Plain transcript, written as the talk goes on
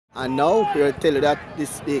And now we will tell you that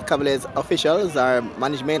the Cavaliers officials or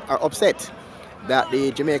management are upset that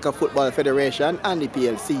the Jamaica Football Federation and the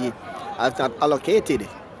PLC have not allocated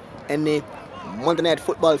any Monday night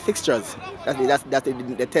football fixtures, that's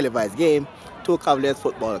the televised game, to Cavaliers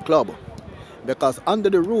Football Club. Because under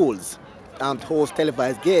the rules to host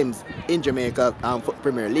televised games in Jamaica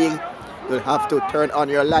Premier League, you'll have to turn on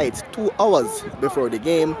your lights 2 hours before the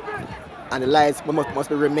game, and the lights must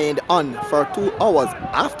be remained on for 2 hours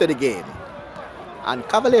after the game. And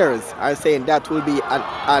Cavaliers are saying that will be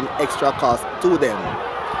an extra cost to them.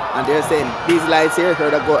 And they're saying these lights here,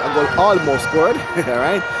 heard a goal almost scored, all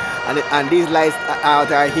right? And these lights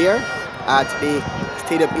are here at the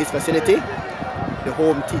Stadium East facility, the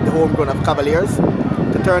home ground of Cavaliers.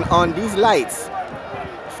 To turn on these lights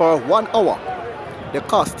for 1 hour, the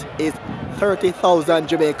cost is 30,000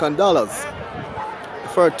 Jamaican dollars.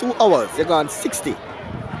 For 2 hours, they're gone 60.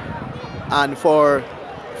 And for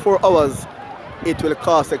 4 hours, it will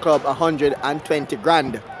cost the club 120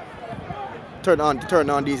 grand. Turn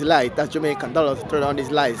on these lights. That's Jamaican dollars to turn on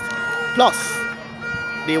these lights. Plus,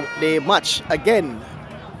 the match again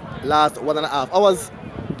lasts 1.5 hours.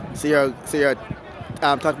 So you're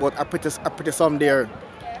talking about a pretty sum there,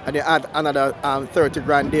 and you add another 30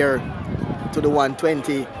 grand there to the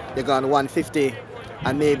 120. You're gone 150,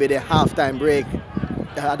 and maybe the halftime break.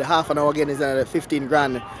 The half an hour again is another 15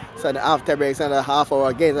 grand. So the after break is another half hour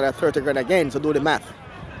again, another 30 grand again. So do the math.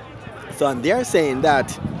 So and they're saying that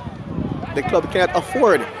the club cannot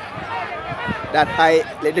afford that high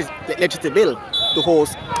electricity bill to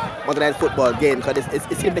host Monday night football game, because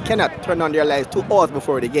it seems they cannot turn on their lights 2 hours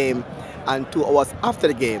before the game and 2 hours after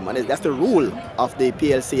the game, and that's the rule of the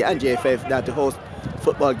PLC and JFF, that to host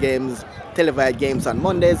football games, televised games on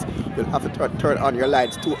Mondays, you'll have to turn on your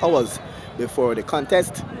lights 2 hours before the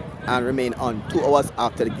contest and remain on 2 hours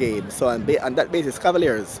after the game. So on that basis,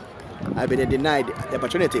 Cavaliers have been denied the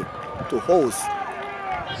opportunity to host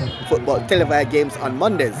football televised games on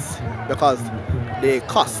Mondays because the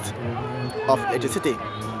cost of electricity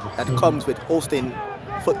that comes with hosting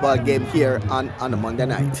football game here on a Monday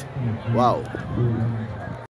night. Wow.